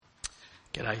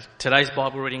G'day. Today's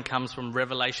Bible reading comes from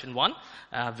Revelation 1,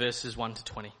 verses 1 to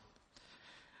 20.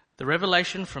 The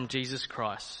revelation from Jesus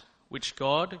Christ, which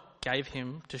God gave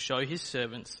him to show his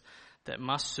servants that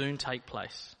must soon take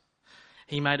place.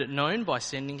 He made it known by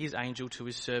sending his angel to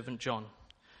his servant John,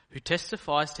 who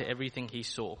testifies to everything he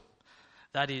saw.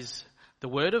 That is, the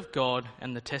word of God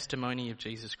and the testimony of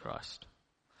Jesus Christ.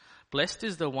 Blessed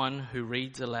is the one who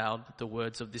reads aloud the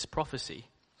words of this prophecy,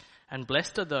 and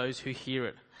blessed are those who hear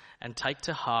it and take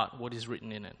to heart what is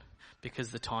written in it, because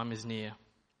the time is near.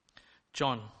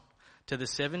 John, to the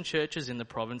 7 churches in the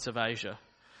province of Asia,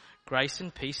 grace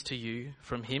and peace to you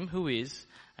from him who is,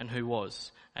 and who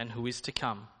was, and who is to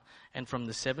come, and from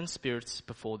the 7 spirits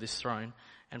before this throne,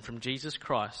 and from Jesus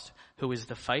Christ, who is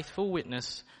the faithful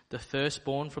witness, the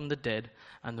firstborn from the dead,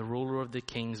 and the ruler of the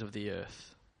kings of the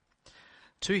earth.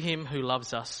 To him who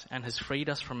loves us and has freed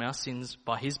us from our sins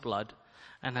by his blood,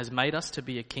 and has made us to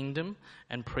be a kingdom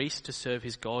and priests to serve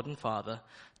his God and Father,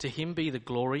 to him be the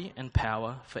glory and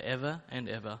power forever and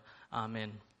ever.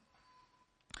 Amen.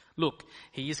 Look,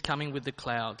 he is coming with the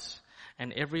clouds,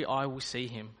 and every eye will see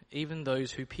him, even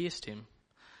those who pierced him,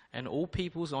 and all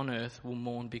peoples on earth will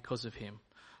mourn because of him.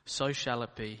 So shall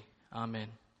it be. Amen.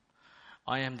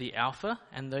 I am the Alpha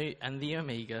and the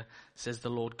Omega, says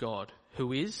the Lord God,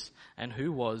 who is, and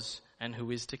who was, and who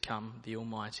is to come, the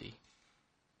Almighty.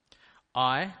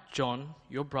 I, John,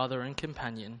 your brother and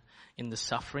companion, in the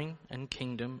suffering and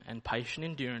kingdom and patient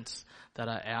endurance that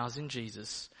are ours in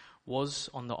Jesus, was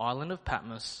on the island of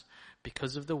Patmos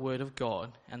because of the word of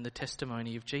God and the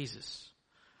testimony of Jesus.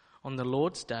 On the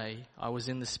Lord's day I was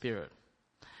in the Spirit,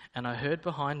 and I heard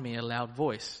behind me a loud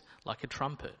voice like a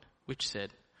trumpet, which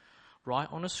said,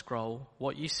 "Write on a scroll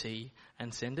what you see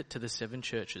and send it to the 7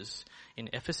 churches in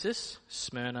Ephesus,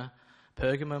 Smyrna,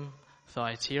 Pergamum,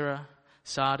 Thyatira,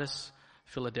 Sardis,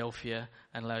 Philadelphia,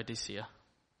 and Laodicea."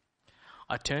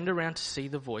 I turned around to see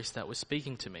the voice that was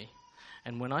speaking to me,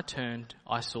 and when I turned,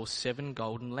 I saw 7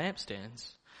 golden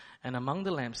lampstands, and among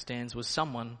the lampstands was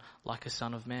someone like a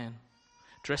son of man,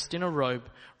 dressed in a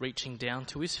robe reaching down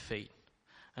to his feet,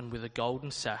 and with a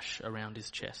golden sash around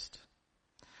his chest.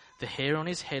 The hair on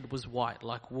his head was white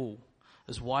like wool,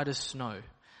 as white as snow,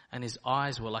 and his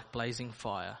eyes were like blazing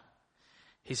fire.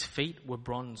 His feet were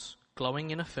bronze, glowing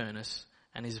in a furnace,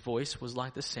 and his voice was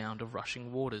like the sound of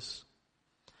rushing waters.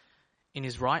 In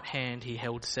his right hand he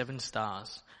held 7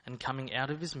 stars, and coming out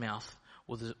of his mouth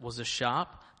was a sharp,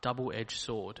 double-edged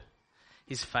sword.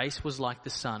 His face was like the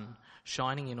sun,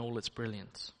 shining in all its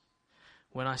brilliance.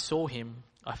 When I saw him,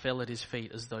 I fell at his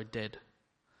feet as though dead.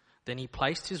 Then he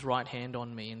placed his right hand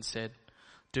on me and said,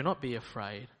 "Do not be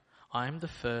afraid. I am the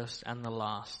first and the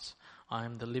last. I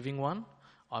am the living one.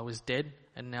 I was dead,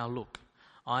 and now look,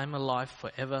 I am alive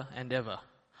forever and ever.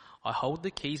 I hold the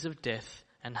keys of death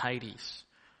and Hades.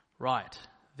 Write,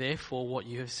 therefore, what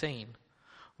you have seen,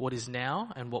 what is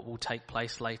now and what will take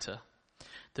place later.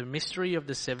 The mystery of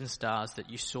the 7 stars that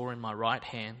you saw in my right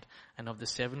hand and of the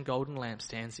 7 golden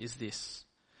lampstands is this.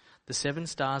 The 7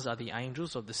 stars are the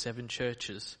angels of the 7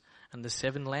 churches, and the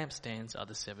 7 lampstands are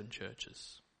the 7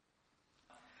 churches."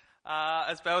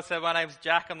 As Belle said, my name's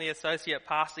Jack. I'm the associate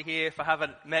pastor here, if I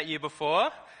haven't met you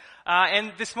before.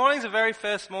 And this morning's the very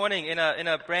first morning in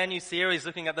a brand new series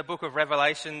looking at the book of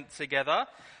Revelation together.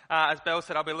 As Belle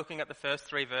said, I'll be looking at the first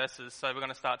 3 verses, so we're going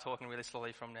to start talking really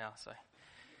slowly from now. So,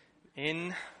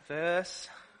 in verse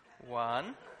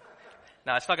 1.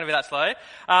 No, it's not going to be that slow.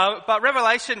 But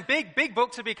Revelation, big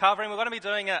book to be covering. We're going to be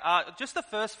doing just the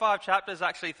first 5 chapters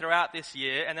actually throughout this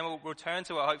year, and then we'll return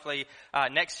to it hopefully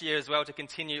next year as well to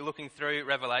continue looking through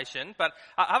Revelation. But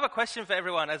I have a question for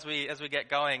everyone as we get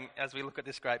going, as we look at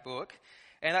this great book.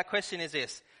 And that question is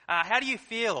this. How do you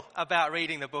feel about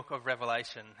reading the book of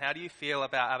Revelation? How do you feel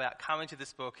about coming to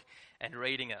this book and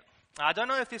reading it? I don't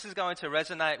know if this is going to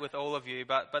resonate with all of you,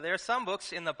 but there are some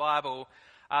books in the Bible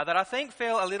that I think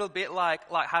feel a little bit like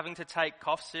having to take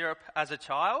cough syrup as a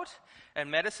child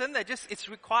and medicine. It's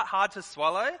quite hard to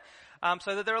swallow.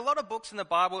 So there are a lot of books in the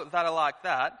Bible that are like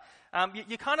that.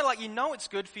 You kind of it's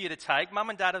good for you to take. Mum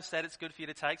and Dad have said it's good for you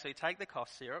to take, so you take the cough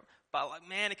syrup. But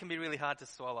man, it can be really hard to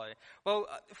swallow. Well,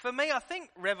 for me, I think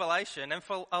Revelation, and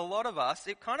for a lot of us,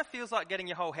 it kind of feels like getting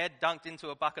your whole head dunked into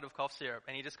a bucket of cough syrup,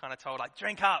 and you're just kind of told,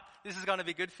 drink up. This is going to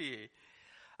be good for you.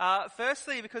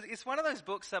 Firstly, because it's one of those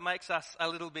books that makes us a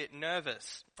little bit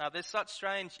nervous. There's such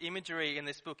strange imagery in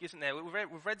this book, isn't there?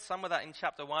 We've read some of that in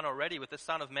chapter 1 already, with the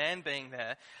Son of Man being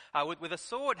there, with a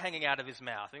sword hanging out of his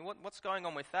mouth. I mean, what's going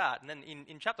on with that? And then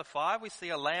in chapter 5, we see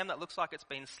a lamb that looks like it's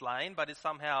been slain, but is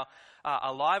somehow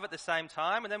alive at the same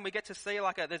time. And then we get to see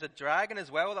there's a dragon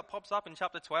as well that pops up in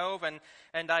chapter 12,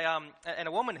 and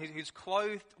a woman who's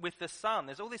clothed with the sun.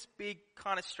 There's all this big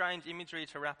kind of strange imagery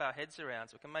to wrap our heads around,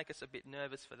 so it can make us a bit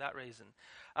nervous for that reason.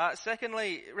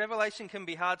 Secondly, Revelation can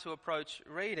be hard to approach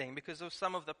reading because of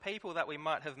some of the people that we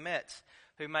might have met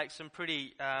who make some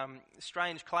pretty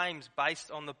strange claims based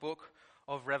on the book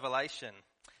of Revelation.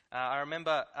 I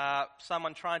remember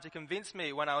someone trying to convince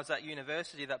me when I was at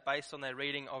university that based on their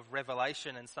reading of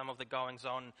Revelation and some of the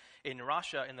goings-on in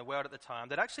Russia, in the world at the time,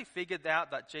 they'd actually figured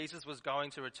out that Jesus was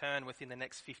going to return within the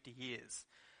next 50 years.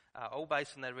 All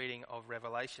based on their reading of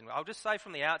Revelation. I'll just say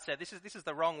from the outset, this is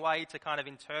the wrong way to kind of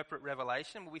interpret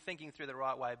Revelation. We'll be thinking through the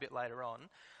right way a bit later on.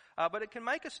 But it can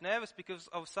make us nervous because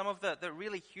of some of the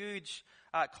really huge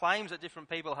claims that different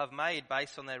people have made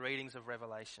based on their readings of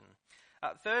Revelation.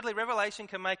 Thirdly, Revelation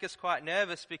can make us quite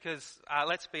nervous because,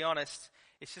 let's be honest,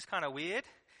 it's just kind of weird.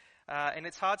 And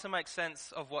it's hard to make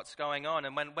sense of what's going on.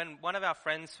 And when one of our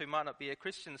friends who might not be a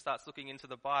Christian starts looking into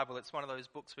the Bible, it's one of those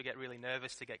books we get really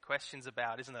nervous to get questions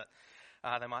about, isn't it?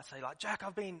 They might say, Jack,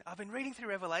 I've been reading through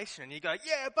Revelation. And you go,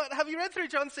 yeah, but have you read through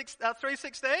John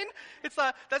 3:16? It's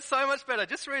that's so much better.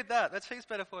 Just read that. That's heaps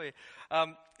better for you.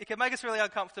 It can make us really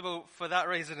uncomfortable for that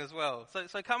reason as well.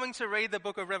 So coming to read the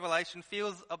book of Revelation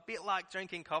feels a bit like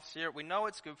drinking cough syrup. We know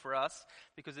it's good for us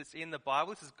because it's in the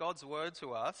Bible. This is God's word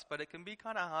to us, but it can be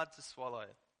kind of hard to swallow.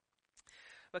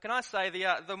 But can I say,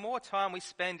 the more time we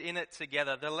spend in it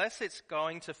together, the less it's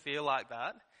going to feel like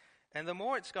that. And the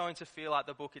more it's going to feel like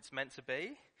the book it's meant to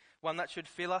be, one that should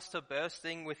fill us to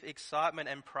bursting with excitement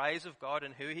and praise of God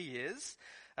and who He is,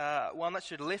 one that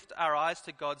should lift our eyes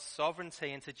to God's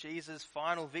sovereignty and to Jesus'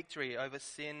 final victory over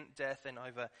sin, death, and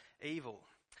over evil.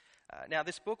 Now,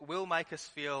 this book will make us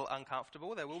feel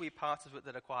uncomfortable. There will be parts of it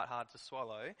that are quite hard to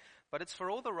swallow, but it's for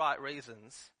all the right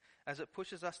reasons, as it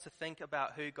pushes us to think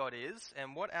about who God is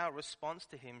and what our response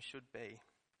to Him should be.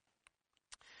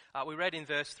 We read in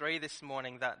verse 3 this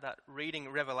morning that reading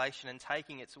Revelation and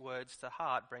taking its words to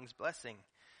heart brings blessing.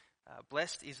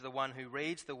 Blessed is the one who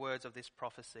reads the words of this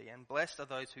prophecy, and blessed are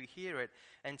those who hear it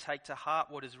and take to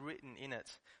heart what is written in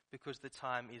it, because the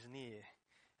time is near.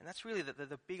 And that's really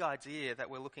the big idea that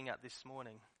we're looking at this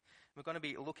morning. We're going to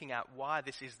be looking at why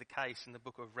this is the case in the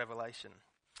book of Revelation.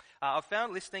 I've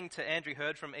found listening to Andrew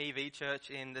Hurd from EV Church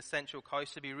in the Central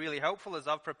Coast to be really helpful as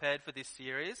I've prepared for this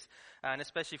series, and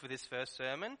especially for this first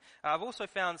sermon. I've also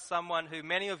found someone who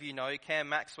many of you know, Cam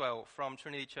Maxwell from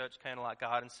Trinity Church, Candlelight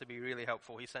Gardens, to be really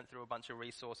helpful. He sent through a bunch of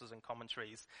resources and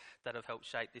commentaries that have helped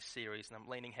shape this series, and I'm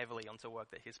leaning heavily onto work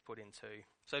that he's put into.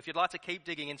 So if you'd like to keep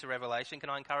digging into Revelation,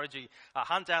 can I encourage you,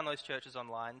 hunt down those churches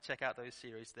online, check out those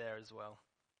series there as well.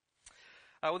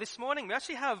 Well, this morning we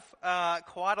actually have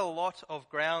quite a lot of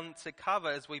ground to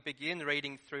cover as we begin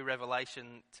reading through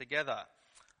Revelation together.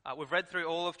 We've read through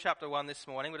all of chapter 1 this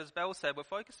morning, but as Belle said, we're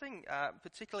focusing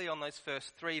particularly on those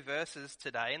first 3 verses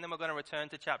today, and then we're going to return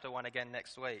to chapter 1 again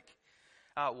next week.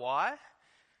 Why?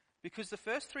 Because the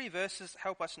first 3 verses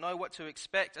help us know what to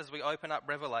expect as we open up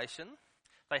Revelation.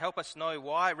 They help us know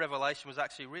why Revelation was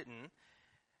actually written,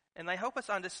 and they help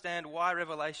us understand why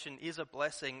Revelation is a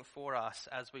blessing for us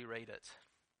as we read it.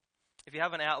 If you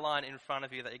have an outline in front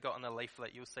of you that you got on the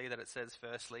leaflet, you'll see that it says,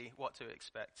 firstly, what to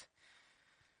expect.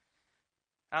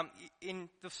 In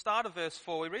the start of verse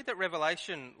 4, we read that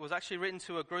Revelation was actually written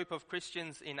to a group of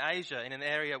Christians in Asia, in an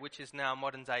area which is now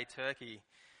modern-day Turkey.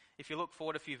 If you look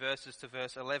forward a few verses to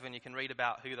verse 11, you can read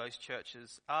about who those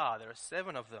churches are. There are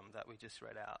 7 of them that we just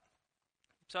read out.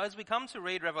 So as we come to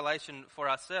read Revelation for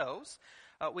ourselves,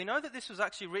 we know that this was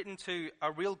actually written to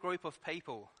a real group of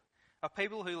people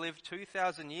who lived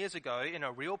 2,000 years ago in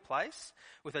a real place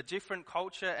with a different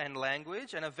culture and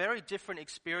language and a very different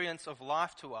experience of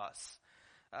life to us.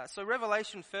 So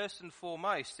Revelation, first and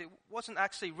foremost, it wasn't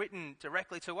actually written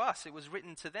directly to us. It was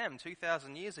written to them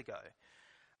 2,000 years ago.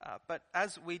 But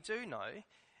as we do know,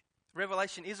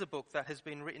 Revelation is a book that has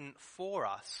been written for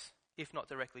us, if not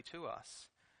directly to us,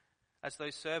 as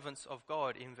those servants of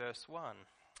God in verse 1.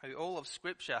 Who all of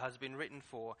Scripture has been written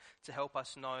for to help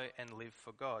us know and live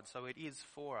for God. So it is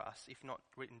for us, if not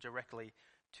written directly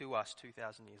to us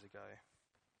 2,000 years ago.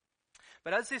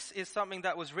 But as this is something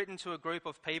that was written to a group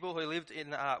of people who lived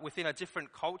within a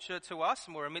different culture to us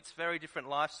and were amidst very different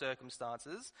life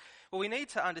circumstances, well, we need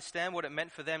to understand what it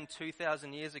meant for them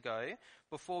 2,000 years ago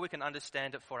before we can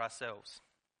understand it for ourselves.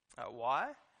 Why?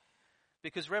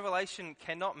 Because Revelation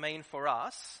cannot mean for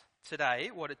us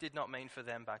today what it did not mean for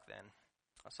them back then.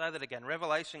 I'll say that again.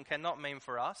 Revelation cannot mean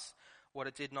for us what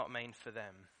it did not mean for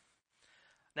them.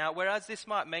 Now, whereas this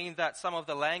might mean that some of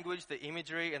the language, the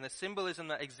imagery, and the symbolism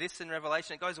that exists in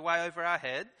Revelation, it goes way over our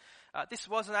head, this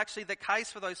wasn't actually the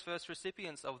case for those first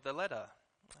recipients of the letter.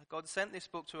 God sent this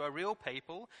book to a real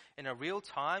people in a real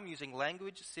time using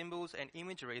language, symbols, and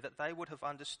imagery that they would have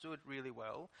understood really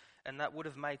well and that would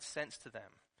have made sense to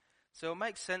them. So it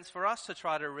makes sense for us to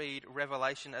try to read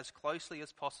Revelation as closely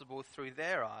as possible through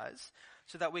their eyes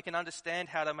so that we can understand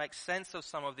how to make sense of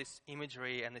some of this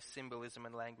imagery and this symbolism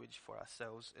and language for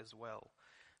ourselves as well.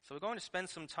 So we're going to spend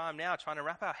some time now trying to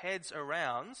wrap our heads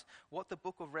around what the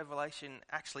book of Revelation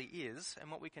actually is and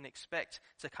what we can expect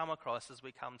to come across as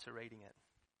we come to reading it.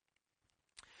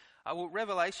 Well,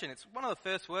 Revelation, it's one of the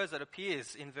first words that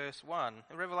appears in verse 1.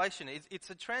 Revelation, it's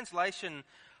a translation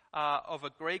of a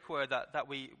Greek word that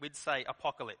we'd say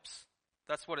apocalypse.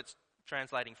 That's what it's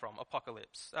translating from,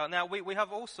 apocalypse. Now, we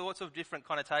have all sorts of different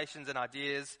connotations and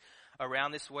ideas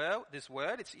around this word.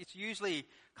 It's usually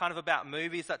kind of about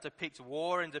movies that depict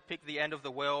war and depict the end of the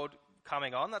world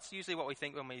coming on. That's usually what we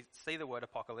think when we see the word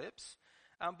apocalypse.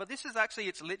 But this is actually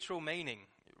its literal meaning,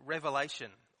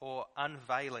 revelation or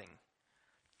unveiling.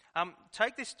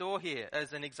 Take this door here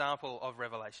as an example of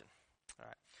Revelation. All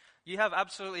right. You have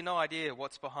absolutely no idea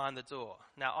what's behind the door.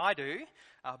 Now, I do,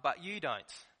 but you don't.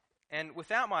 And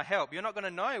without my help, you're not going to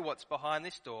know what's behind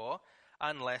this door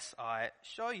unless I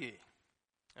show you.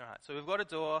 All right, so we've got a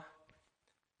door.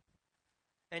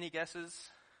 Any guesses?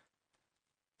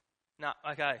 No,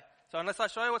 okay. So unless I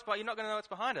show you what's behind, you're not going to know what's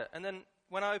behind it. And then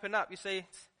when I open up, you see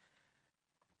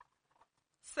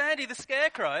Sandy the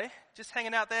Scarecrow just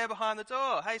hanging out there behind the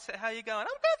door. Hey, how you going? I'm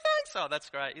good, thanks. Oh, that's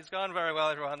great. He's going very well,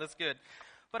 everyone. That's good.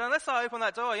 But unless I open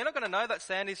that door, you're not going to know that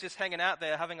Sandy's just hanging out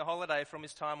there having a holiday from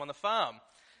his time on the farm.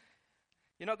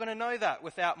 You're not going to know that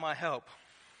without my help.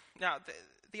 Now,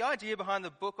 the idea behind the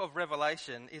book of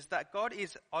Revelation is that God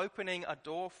is opening a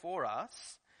door for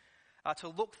us to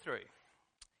look through.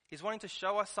 He's wanting to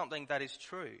show us something that is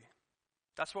true.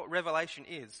 That's what Revelation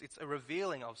is. It's a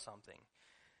revealing of something.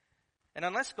 And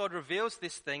unless God reveals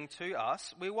this thing to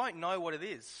us, we won't know what it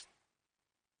is.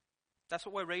 That's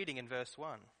what we're reading in verse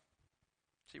 1.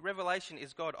 See, Revelation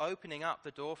is God opening up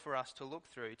the door for us to look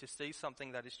through, to see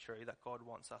something that is true, that God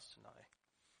wants us to know.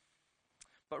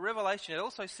 But Revelation, it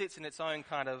also sits in its own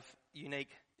kind of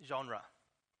unique genre.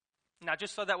 Now,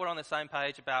 just so that we're on the same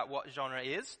page about what genre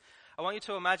is, I want you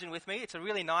to imagine with me, it's a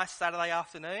really nice Saturday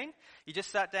afternoon. You just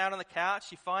sat down on the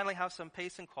couch, you finally have some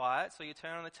peace and quiet, so you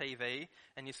turn on the TV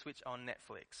and you switch on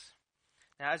Netflix.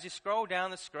 Now, as you scroll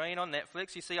down the screen on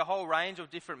Netflix, you see a whole range of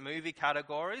different movie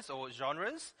categories or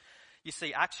genres. You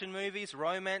see action movies,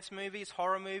 romance movies,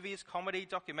 horror movies, comedy,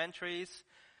 documentaries,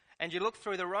 and you look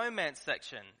through the romance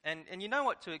section, and you know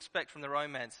what to expect from the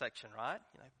romance section, right?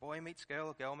 You know, boy meets girl,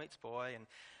 or girl meets boy, and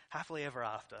happily ever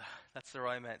after. That's the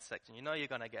romance section. You know you're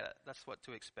going to get it. That's what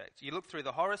to expect. You look through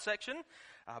the horror section,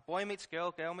 boy meets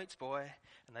girl, girl meets boy,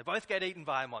 and they both get eaten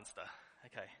by a monster.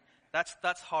 Okay,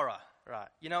 that's horror, right?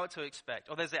 You know what to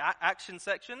expect. Or there's the action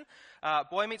section,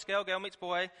 boy meets girl, girl meets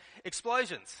boy,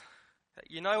 explosions.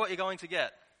 You know what you're going to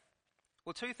get.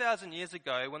 Well, 2,000 years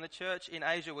ago, when the church in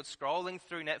Asia was scrolling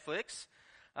through Netflix,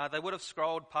 they would have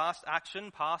scrolled past action,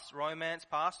 past romance,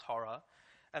 past horror,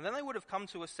 and then they would have come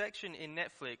to a section in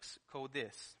Netflix called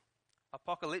this,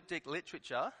 apocalyptic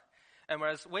literature. And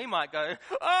whereas we might go,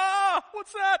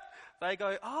 what's that? They go,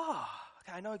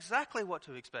 okay, I know exactly what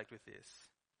to expect with this.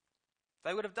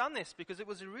 They would have done this because it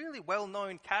was a really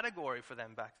well-known category for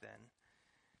them back then.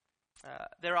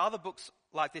 There are other books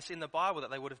like this in the Bible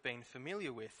that they would have been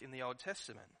familiar with in the Old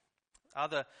Testament.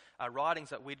 Other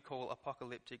writings that we'd call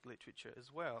apocalyptic literature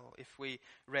as well. If we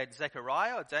read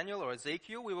Zechariah or Daniel or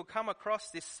Ezekiel, we will come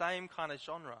across this same kind of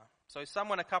genre. So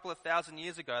someone a couple of thousand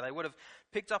years ago, they would have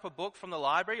picked up a book from the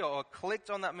library or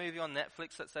clicked on that movie on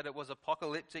Netflix that said it was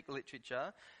apocalyptic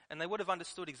literature, and they would have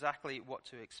understood exactly what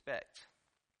to expect.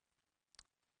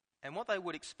 And what they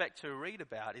would expect to read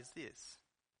about is this: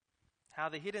 how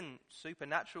the hidden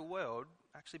supernatural world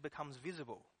actually becomes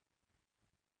visible.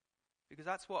 Because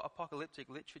that's what apocalyptic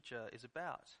literature is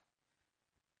about.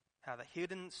 How the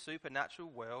hidden supernatural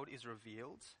world is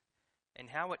revealed and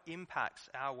how it impacts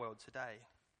our world today.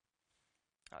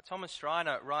 Thomas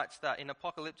Schreiner writes that in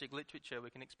apocalyptic literature we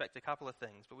can expect a couple of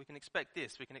things, but we can expect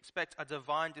this. We can expect a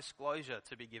divine disclosure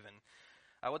to be given.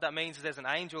 What that means is there's an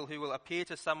angel who will appear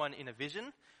to someone in a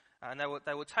vision, and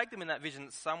they will take them in that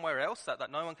vision somewhere else that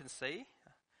no one can see.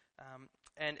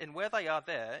 And where they are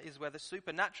there is where the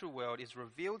supernatural world is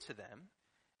revealed to them,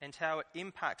 and how it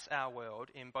impacts our world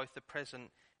in both the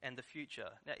present and the future.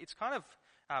 Now, it's kind of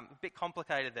a bit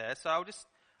complicated there, so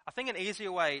I think an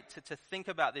easier way to think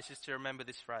about this is to remember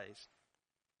this phrase.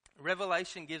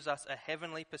 Revelation gives us a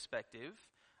heavenly perspective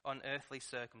on earthly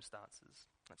circumstances.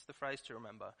 That's the phrase to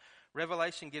remember.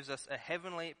 Revelation gives us a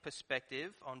heavenly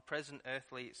perspective on present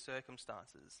earthly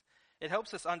circumstances. It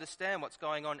helps us understand what's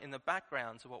going on in the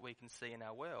backgrounds of what we can see in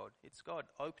our world. It's God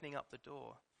opening up the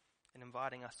door and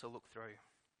inviting us to look through.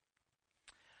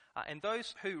 And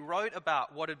those who wrote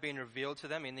about what had been revealed to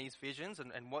them in these visions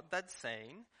and what they'd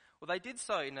seen, well, they did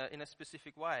so in a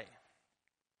specific way.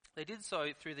 They did so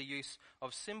through the use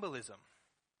of symbolism.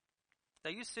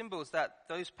 They used symbols that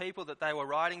those people that they were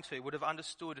writing to would have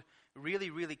understood really,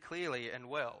 really clearly and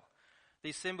well.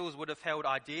 These symbols would have held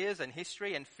ideas and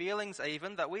history and feelings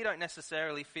even that we don't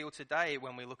necessarily feel today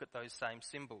when we look at those same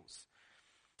symbols.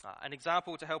 An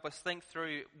example to help us think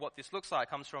through what this looks like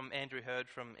comes from Andrew Hurd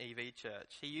from EV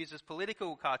Church. He uses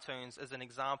political cartoons as an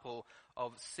example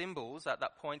of symbols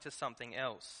that point to something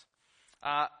else.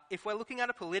 If we're looking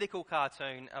at a political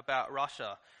cartoon about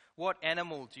Russia, what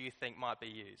animal do you think might be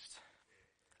used?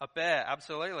 A bear,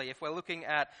 absolutely. If we're looking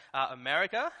at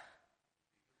America,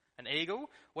 an eagle.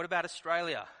 What about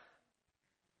Australia?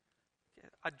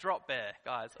 A drop bear,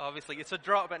 guys. Obviously, it's a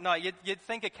drop, but no, you'd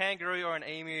think a kangaroo or an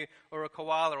emu or a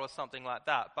koala or something like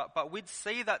that. But we'd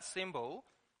see that symbol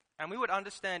and we would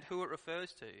understand who it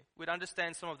refers to. We'd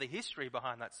understand some of the history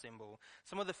behind that symbol,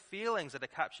 some of the feelings that are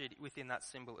captured within that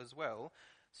symbol as well,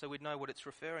 so we'd know what it's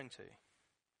referring to.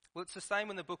 Well, it's the same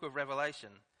in the book of Revelation.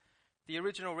 The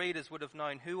original readers would have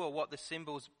known who or what the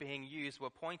symbols being used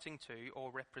were pointing to or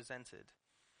represented.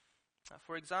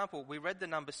 For example, we read the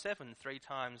number 7 3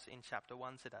 times in chapter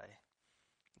 1 today.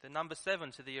 The number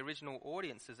 7 to the original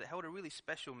audiences, it held a really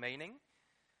special meaning.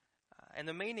 And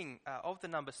the meaning of the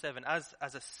number 7 as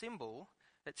a symbol,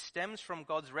 it stems from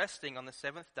God's resting on the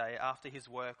seventh day after his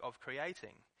work of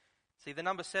creating. See, the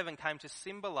number 7 came to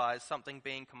symbolize something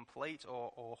being complete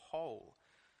or whole.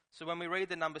 So when we read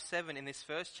the number 7 in this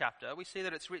first chapter, we see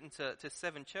that it's written to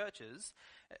 7 churches.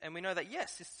 And we know that,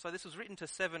 yes, this was written to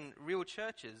 7 real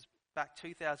churches back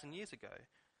 2,000 years ago.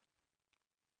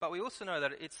 But we also know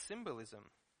that it's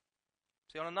symbolism.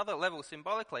 See, on another level,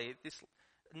 symbolically, this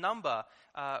number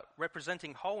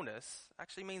representing wholeness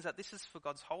actually means that this is for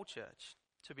God's whole church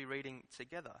to be reading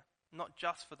together, not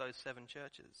just for those 7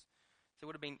 churches. There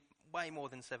would have been way more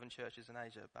than 7 churches in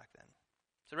Asia back then.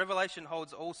 So Revelation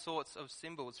holds all sorts of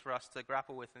symbols for us to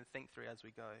grapple with and think through as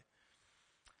we go.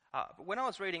 But when I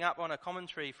was reading up on a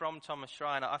commentary from Thomas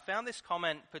Schreiner, I found this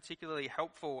comment particularly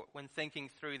helpful when thinking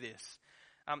through this.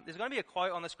 There's going to be a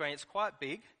quote on the screen. It's quite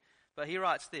big, but he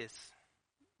writes this: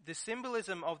 "The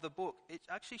symbolism of the book, it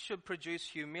actually should produce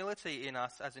humility in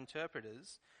us as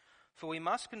interpreters, for we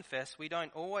must confess we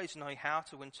don't always know how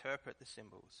to interpret the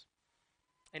symbols.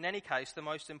 In any case, the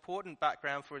most important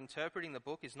background for interpreting the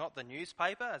book is not the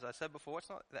newspaper, as I said before, it's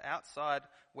not the outside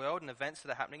world and events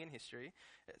that are happening in history,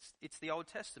 it's the Old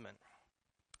Testament.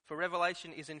 For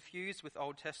Revelation is infused with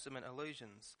Old Testament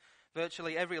allusions.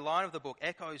 Virtually every line of the book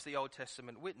echoes the Old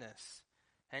Testament witness.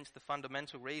 Hence the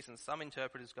fundamental reason some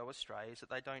interpreters go astray is that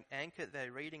they don't anchor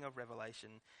their reading of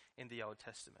Revelation in the Old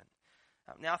Testament."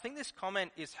 Now I think this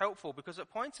comment is helpful because it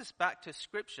points us back to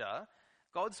Scripture,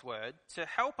 God's word, to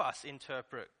help us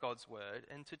interpret God's word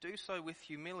and to do so with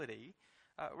humility,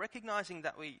 recognizing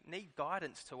that we need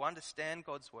guidance to understand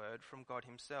God's word from God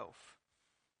himself.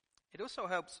 It also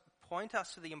helps point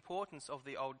us to the importance of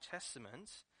the Old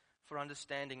Testament for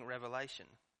understanding Revelation,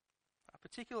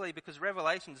 particularly because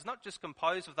Revelation is not just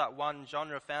composed of that one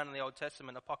genre found in the Old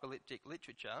Testament, apocalyptic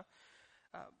literature,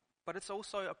 but it's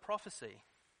also a prophecy.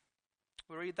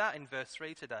 We read that in verse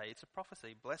 3 today. It's a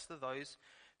prophecy. Blessed are those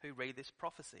who read this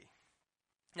prophecy.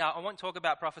 Now, I won't talk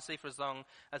about prophecy for as long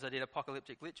as I did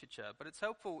apocalyptic literature, but it's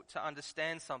helpful to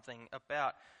understand something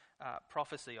about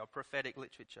prophecy or prophetic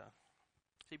literature.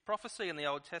 See, prophecy in the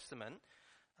Old Testament,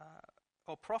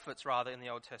 or prophets rather in the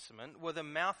Old Testament, were the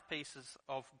mouthpieces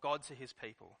of God to his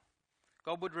people.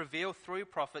 God would reveal through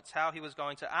prophets how he was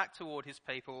going to act toward his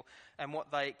people and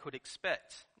what they could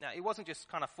expect. Now, it wasn't just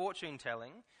kind of fortune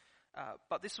telling,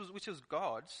 but which was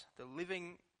God, the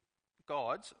living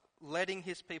God, letting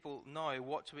his people know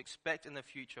what to expect in the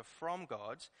future from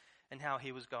God and how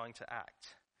he was going to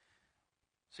act.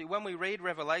 See, when we read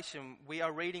Revelation, we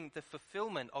are reading the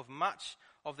fulfillment of much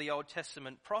of the Old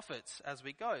Testament prophets as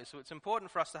we go. So it's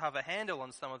important for us to have a handle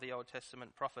on some of the Old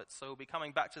Testament prophets. So we'll be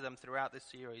coming back to them throughout this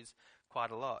series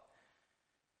quite a lot.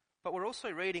 But we're also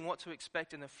reading what to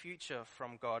expect in the future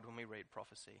from God when we read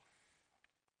prophecy.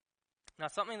 Now,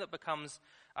 something that becomes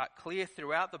clear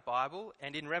throughout the Bible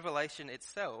and in Revelation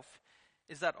itself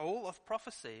is that all of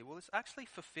prophecy, well, it's actually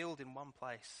fulfilled in one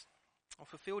place, or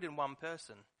fulfilled in one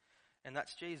person, and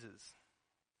that's Jesus.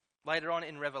 Later on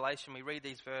in Revelation, we read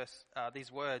these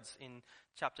words in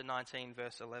chapter 19,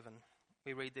 verse 11.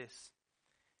 We read this: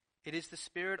 "It is the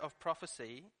spirit of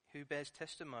prophecy who bears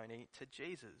testimony to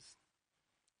Jesus."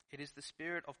 It is the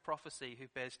spirit of prophecy who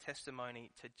bears testimony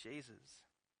to Jesus.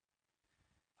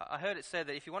 I heard it said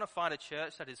that if you want to find a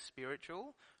church that is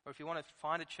spiritual, or if you want to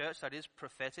find a church that is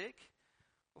prophetic,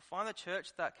 well, find a church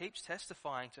that keeps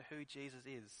testifying to who Jesus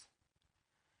is.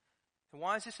 And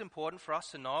why is this important for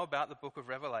us to know about the book of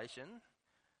Revelation?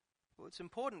 Well, it's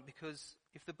important because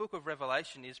if the book of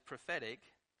Revelation is prophetic,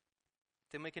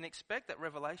 then we can expect that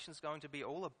Revelation is going to be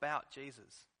all about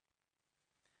Jesus.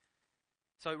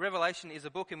 So Revelation is a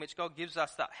book in which God gives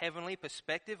us that heavenly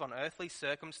perspective on earthly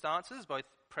circumstances, both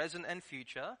present and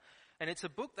future, and it's a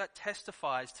book that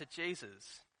testifies to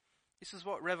Jesus. This is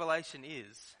what Revelation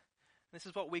is. This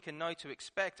is what we can know to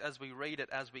expect as we read it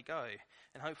as we go.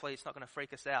 And hopefully it's not going to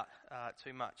freak us out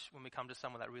too much when we come to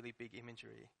some of that really big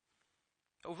imagery.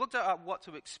 We've looked at what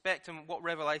to expect and what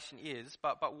Revelation is,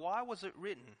 but why was it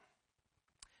written?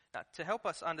 Now, to help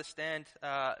us understand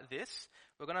this,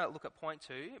 we're going to look at point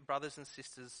 2, brothers and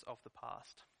sisters of the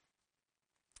past.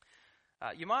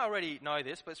 You might already know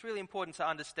this, but it's really important to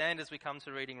understand as we come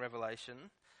to reading Revelation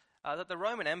that the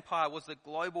Roman Empire was the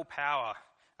global power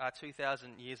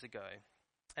 2,000 years ago.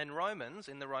 And Romans,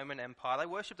 in the Roman Empire, they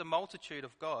worshipped a multitude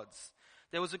of gods.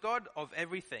 There was a god of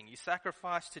everything. You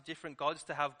sacrificed to different gods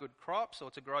to have good crops,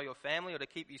 or to grow your family, or to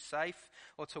keep you safe,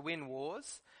 or to win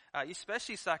wars. You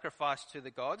especially sacrificed to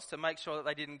the gods to make sure that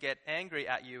they didn't get angry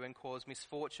at you and cause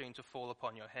misfortune to fall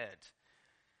upon your head.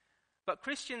 But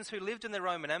Christians who lived in the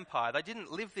Roman Empire, they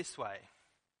didn't live this way.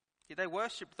 They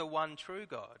worshipped the one true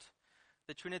God,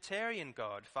 the Trinitarian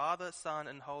God, Father, Son,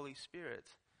 and Holy Spirit.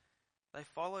 They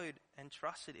followed and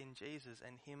trusted in Jesus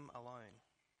and Him alone.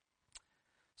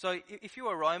 So if you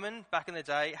were Roman back in the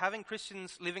day, having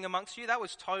Christians living amongst you, that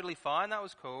was totally fine, that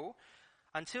was cool,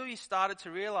 until you started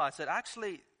to realize that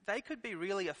actually they could be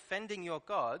really offending your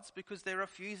gods because they're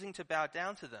refusing to bow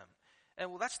down to them. And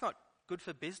well, that's not good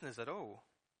for business at all.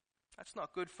 That's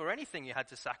not good for anything you had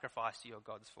to sacrifice to your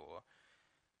gods for.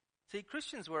 See,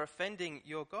 Christians were offending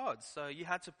your gods, so you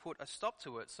had to put a stop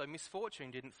to it so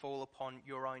misfortune didn't fall upon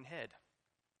your own head.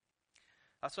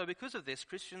 So because of this,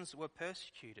 Christians were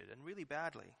persecuted, and really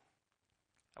badly.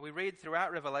 We read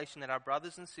throughout Revelation that our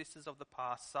brothers and sisters of the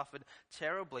past suffered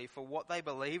terribly for what they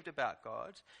believed about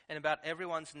God and about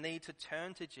everyone's need to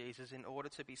turn to Jesus in order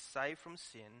to be saved from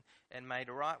sin and made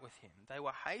right with Him. They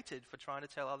were hated for trying to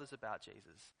tell others about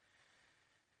Jesus.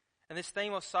 And this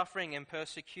theme of suffering and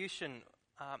persecution,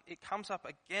 it comes up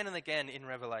again and again in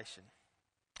Revelation.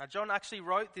 Now, John actually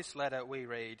wrote this letter, we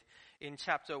read, in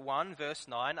chapter 1, verse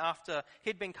 9, after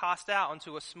he'd been cast out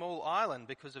onto a small island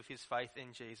because of his faith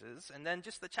in Jesus. And then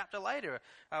just the chapter later,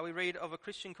 we read of a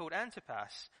Christian called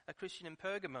Antipas, a Christian in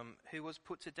Pergamum, who was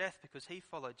put to death because he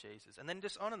followed Jesus. And then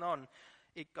just on and on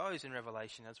it goes in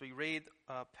Revelation as we read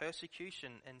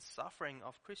persecution and suffering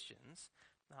of Christians,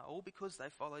 all because they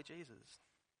follow Jesus.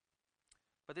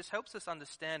 But this helps us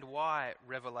understand why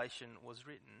Revelation was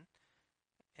written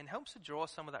and helps to draw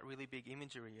some of that really big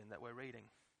imagery in that we're reading.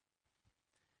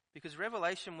 Because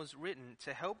Revelation was written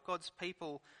to help God's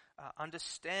people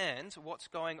understand what's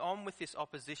going on with this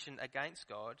opposition against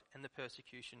God and the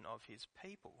persecution of His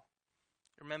people.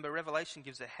 Remember, Revelation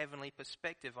gives a heavenly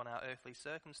perspective on our earthly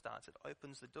circumstance. It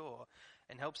opens the door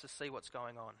and helps us see what's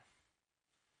going on.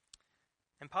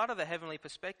 And part of the heavenly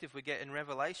perspective we get in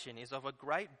Revelation is of a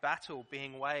great battle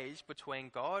being waged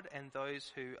between God and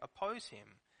those who oppose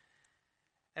Him.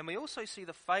 And we also see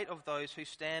the fate of those who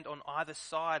stand on either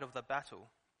side of the battle.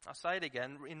 I'll say it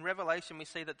again. In Revelation, we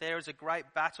see that there is a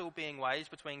great battle being waged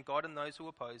between God and those who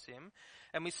oppose Him.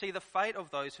 And we see the fate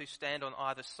of those who stand on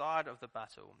either side of the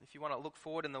battle. If you want to look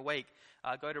forward in the week,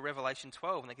 go to Revelation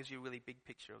 12, and that gives you a really big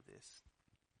picture of this.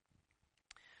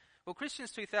 Well,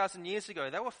 Christians 2,000 years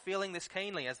ago, they were feeling this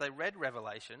keenly as they read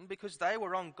Revelation because they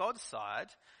were on God's side,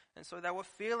 and so they were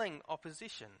feeling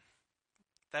opposition.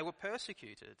 They were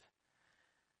persecuted.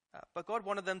 But God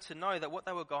wanted them to know that what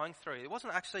they were going through, it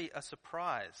wasn't actually a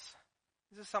surprise.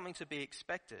 This is something to be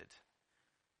expected.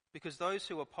 Because those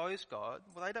who oppose God,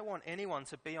 well, they don't want anyone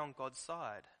to be on God's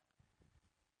side.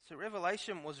 So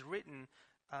Revelation was written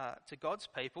to God's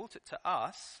people, to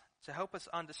us, to help us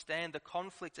understand the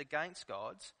conflict against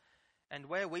God and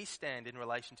where we stand in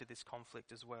relation to this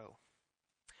conflict as well.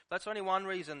 That's only one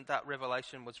reason that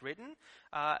Revelation was written.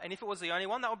 And if it was the only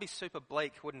one, that would be super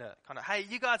bleak, wouldn't it? Kind of, hey,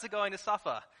 you guys are going to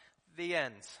suffer. The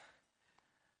end.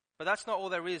 But that's not all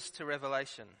there is to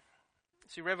Revelation.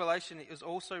 See, Revelation is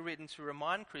also written to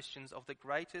remind Christians of the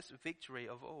greatest victory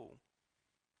of all.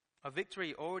 A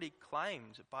victory already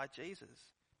claimed by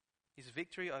Jesus. His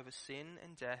victory over sin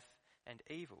and death and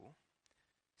evil.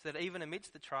 So that even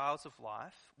amidst the trials of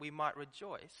life, we might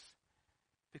rejoice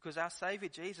because our Saviour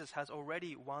Jesus has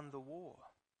already won the war.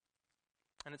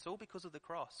 And it's all because of the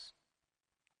cross.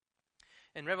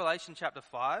 In Revelation chapter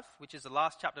 5, which is the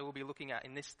last chapter we'll be looking at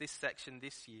in this section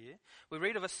this year, we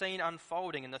read of a scene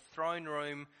unfolding in the throne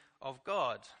room of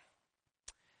God.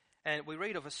 And we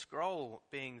read of a scroll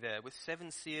being there with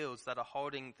 7 seals that are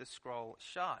holding the scroll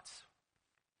shut.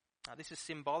 This is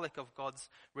symbolic of God's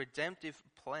redemptive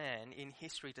plan in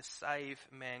history to save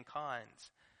mankind.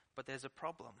 But there's a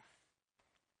problem.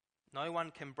 No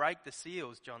one can break the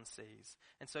seals, John sees.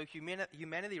 And so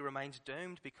humanity remains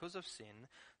doomed because of sin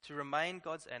to remain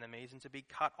God's enemies and to be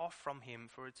cut off from him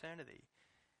for eternity.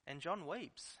 And John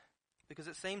weeps because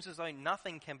it seems as though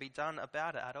nothing can be done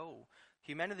about it at all.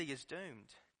 Humanity is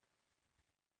doomed.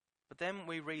 But then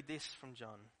we read this from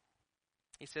John.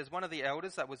 He says, one of the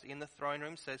elders that was in the throne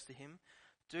room says to him,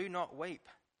 "Do not weep.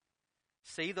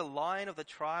 See, the Lion of the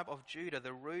tribe of Judah,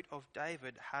 the Root of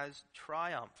David, has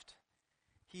triumphed.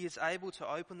 He is able to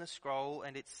open the scroll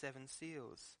and its 7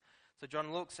 seals." So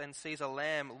John looks and sees a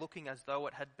lamb looking as though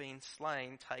it had been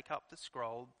slain take up the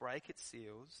scroll, break its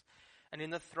seals. And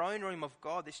in the throne room of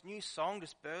God, this new song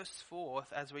just bursts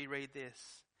forth as we read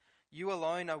this. "You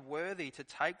alone are worthy to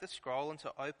take the scroll and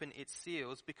to open its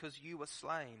seals because you were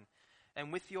slain.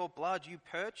 And with your blood you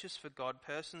purchased for God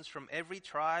persons from every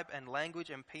tribe and language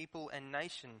and people and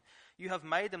nation. You have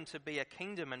made them to be a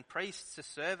kingdom and priests to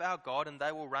serve our God, and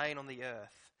they will reign on the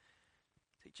earth."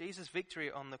 See, Jesus' victory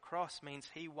on the cross means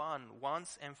he won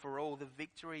once and for all the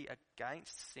victory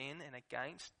against sin and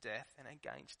against death and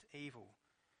against evil.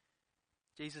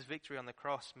 Jesus' victory on the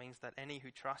cross means that any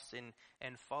who trust in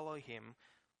and follow him,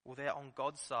 well, they're on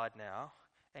God's side now,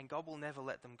 and God will never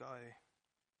let them go.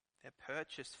 They're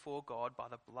purchased for God by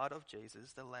the blood of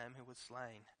Jesus, the Lamb who was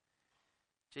slain.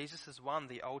 Jesus has won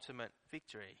the ultimate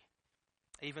victory,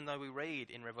 even though we read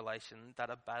in Revelation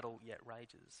that a battle yet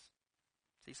rages.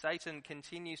 See, Satan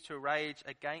continues to rage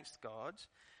against God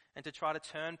and to try to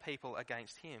turn people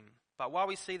against him. But while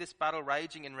we see this battle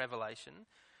raging in Revelation,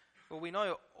 well, we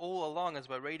know all along as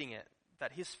we're reading it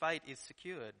that his fate is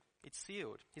secured. It's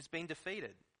sealed. He's been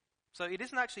defeated. So it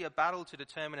isn't actually a battle to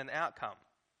determine an outcome.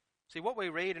 See, what we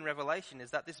read in Revelation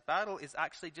is that this battle is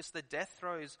actually just the death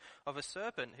throes of a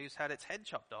serpent who's had its head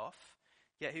chopped off,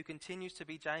 yet who continues to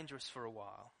be dangerous for a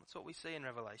while. That's what we see in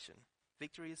Revelation.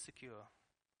 Victory is secure.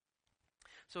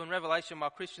 So in Revelation, while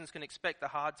Christians can expect the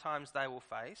hard times they will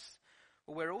face,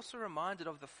 well, we're also reminded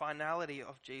of the finality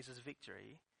of Jesus'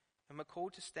 victory, and we're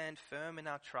called to stand firm in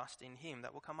our trust in him.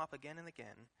 That will come up again and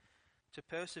again. To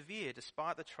persevere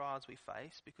despite the trials we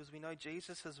face, because we know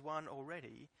Jesus has won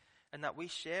already, and that we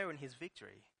share in his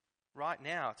victory right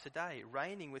now, today,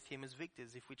 reigning with him as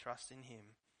victors if we trust in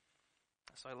him.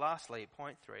 So lastly,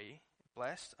 point 3,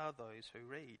 blessed are those who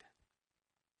read.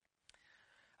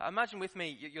 Imagine with me,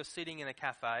 you're sitting in a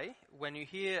cafe when you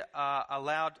hear a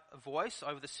loud voice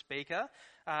over the speaker,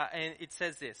 and it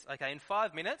says this, okay, in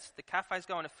 5 minutes, the cafe's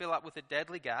going to fill up with a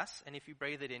deadly gas, and if you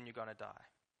breathe it in, you're going to die.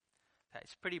 Okay,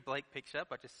 it's a pretty bleak picture,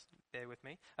 but just bear with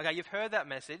me. Okay, you've heard that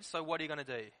message, so what are you going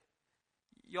to do?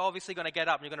 You're obviously going to get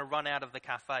up and you're going to run out of the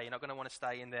cafe. You're not going to want to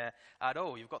stay in there at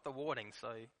all. You've got the warning,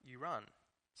 so you run.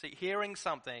 See, hearing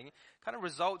something kind of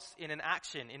results in an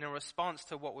action, in a response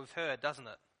to what we've heard, doesn't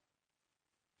it?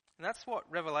 And that's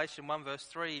what Revelation 1 verse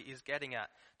 3 is getting at.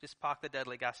 Just park the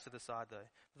deadly gas to the side though.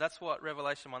 That's what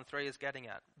Revelation 1:3 is getting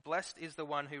at. Blessed is the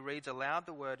one who reads aloud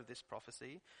the word of this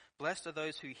prophecy. Blessed are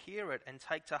those who hear it and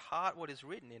take to heart what is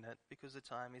written in it, because the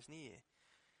time is near.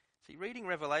 See, reading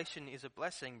Revelation is a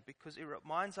blessing because it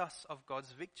reminds us of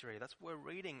God's victory. That's what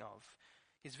we're reading of.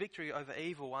 His victory over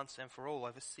evil once and for all,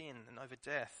 over sin and over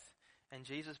death. And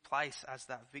Jesus' place as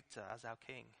that victor, as our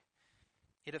king.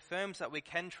 It affirms that we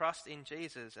can trust in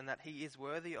Jesus and that he is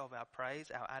worthy of our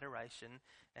praise, our adoration,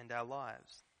 and our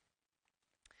lives.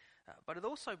 But it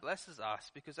also blesses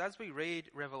us because as we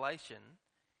read Revelation,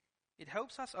 it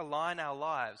helps us align our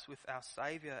lives with our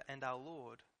Saviour and our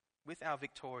Lord, with our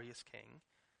victorious King,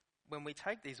 when we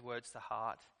take these words to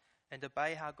heart and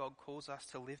obey how God calls us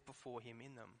to live before him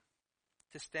in them,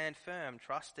 to stand firm,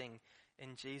 trusting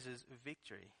in Jesus'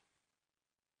 victory.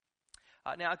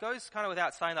 Now, it goes kind of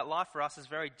without saying that life for us is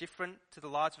very different to the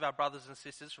lives of our brothers and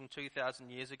sisters from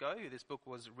 2,000 years ago, who this book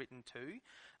was written to.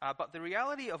 But the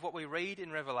reality of what we read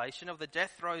in Revelation, of the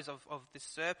death throes of this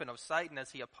serpent, of Satan,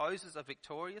 as he opposes a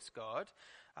victorious God,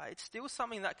 it's still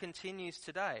something that continues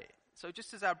today. So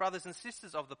just as our brothers and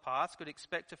sisters of the past could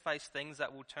expect to face things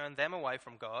that will turn them away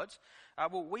from God,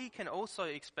 well, we can also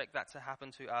expect that to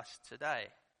happen to us today.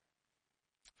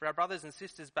 For our brothers and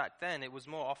sisters back then, it was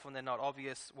more often than not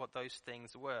obvious what those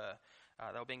things were.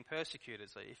 They were being persecuted.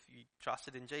 So if you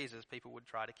trusted in Jesus, people would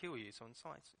try to kill you. So it's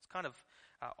kind of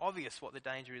obvious what the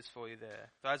danger is for you there.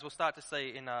 Though as we'll start to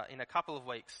see in a couple of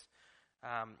weeks,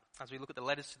 as we look at the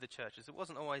letters to the churches, it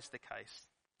wasn't always the case.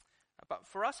 But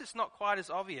for us, it's not quite as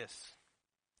obvious.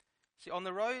 See, on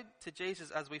the road to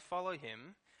Jesus as we follow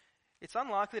him, it's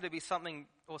unlikely to be something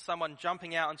or someone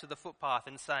jumping out onto the footpath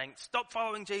and saying, "Stop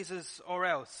following Jesus or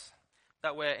else,"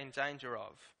 that we're in danger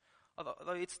of.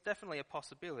 Although it's definitely a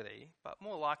possibility, but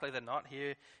more likely than not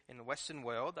here in the Western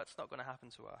world, that's not going to happen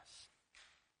to us.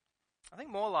 I think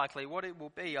more likely what it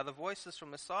will be are the voices from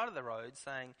the side of the road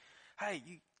saying, "Hey,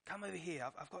 you come over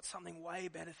here. I've got something way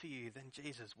better for you than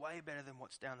Jesus, way better than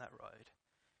what's down that road."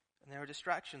 And there are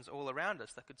distractions all around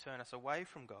us that could turn us away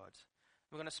from God.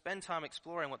 We're going to spend time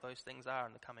exploring what those things are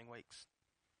in the coming weeks.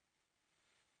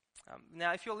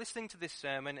 Now, if you're listening to this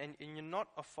sermon and you're not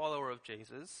a follower of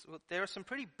Jesus, well, there are some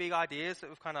pretty big ideas that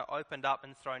we've kind of opened up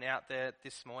and thrown out there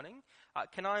this morning.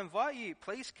 Can I invite you,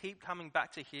 please keep coming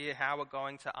back to hear how we're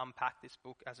going to unpack this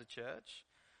book as a church.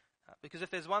 Because if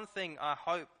there's one thing I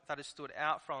hope that has stood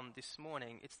out from this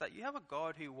morning, it's that you have a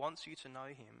God who wants you to know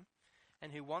him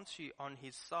and who wants you on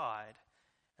his side,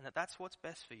 and that's what's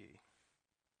best for you.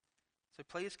 So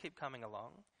please keep coming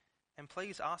along, and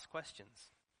please ask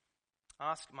questions.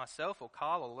 Ask myself or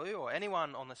Carl or Lou or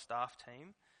anyone on the staff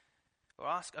team, or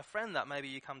ask a friend that maybe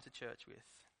you come to church with.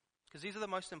 Because these are the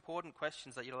most important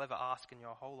questions that you'll ever ask in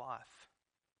your whole life.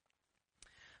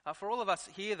 For all of us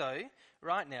here though,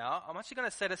 right now, I'm actually going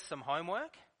to set us some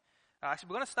homework. We're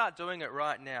going to start doing it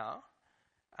right now.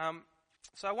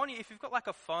 So I want you, if you've got like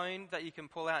a phone that you can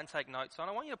pull out and take notes on,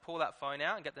 I want you to pull that phone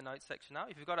out and get the notes section up.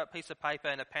 If you've got a piece of paper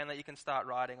and a pen that you can start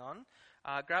writing on,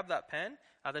 grab that pen.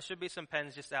 There should be some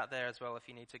pens just out there as well if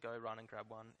you need to go run and grab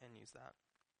one and use that.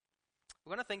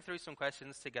 We're going to think through some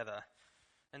questions together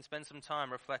and spend some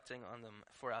time reflecting on them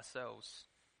for ourselves.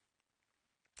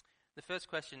 The first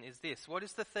question is this: what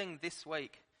is the thing this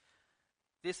week,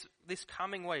 this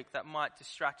coming week, that might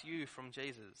distract you from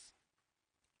Jesus?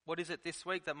 What is it this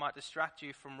week that might distract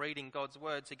you from reading God's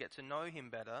word to get to know him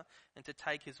better and to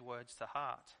take his words to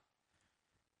heart?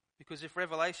 Because if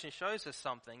Revelation shows us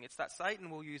something, it's that Satan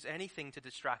will use anything to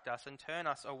distract us and turn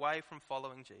us away from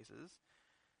following Jesus,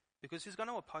 because he's going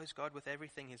to oppose God with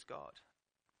everything he's got.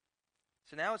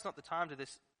 So now is not the time to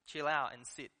just chill out and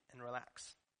sit and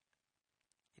relax.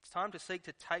 It's time to seek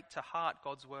to take to heart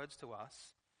God's words to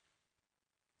us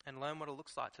and learn what it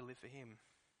looks like to live for him.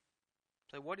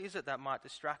 So what is it that might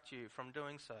distract you from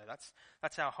doing so?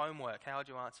 That's our homework. How would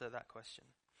you answer that question?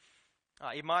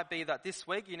 It might be that this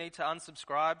week you need to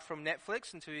unsubscribe from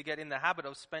Netflix until you get in the habit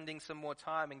of spending some more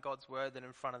time in God's word than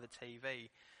in front of the TV.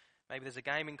 Maybe there's a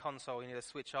gaming console you need to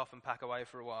switch off and pack away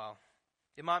for a while.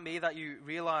 It might be that you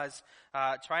realize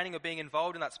training or being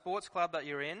involved in that sports club that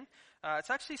you're in, it's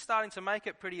actually starting to make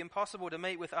it pretty impossible to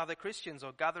meet with other Christians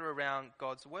or gather around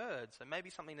God's word. So maybe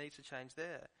something needs to change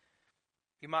there.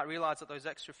 You might realize that those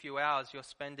extra few hours you're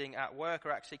spending at work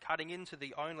are actually cutting into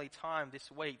the only time this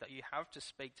week that you have to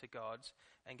speak to God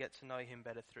and get to know him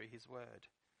better through his word.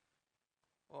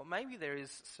 Or maybe there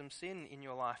is some sin in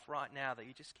your life right now that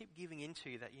you just keep giving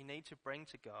into that you need to bring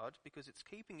to God because it's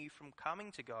keeping you from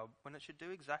coming to God when it should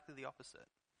do exactly the opposite.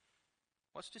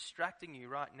 What's distracting you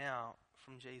right now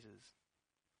from Jesus?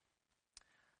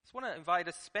 I just want to invite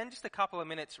us to spend just a couple of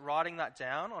minutes writing that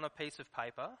down on a piece of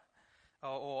paper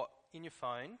or in your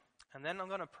phone, and then I'm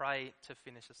going to pray to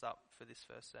finish us up for this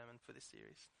first sermon for this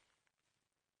series.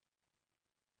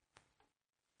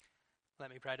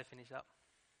 Let me pray to finish up.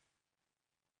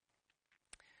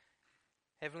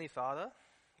 Heavenly Father,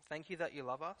 thank you that you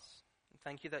love us, and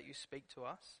thank you that you speak to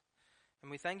us, and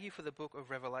we thank you for the book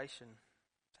of Revelation.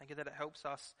 Thank you that it helps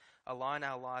us align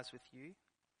our lives with you.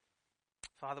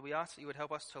 Father, we ask that you would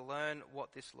help us to learn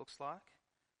what this looks like,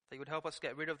 that you would help us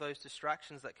get rid of those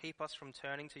distractions that keep us from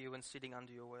turning to you and sitting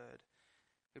under your word.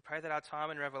 We pray that our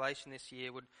time in Revelation this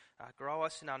year would grow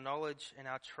us in our knowledge and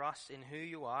our trust in who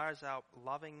you are as our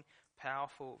loving,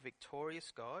 powerful,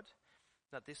 victorious God,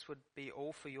 that this would be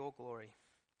all for your glory.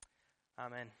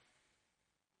 Amen.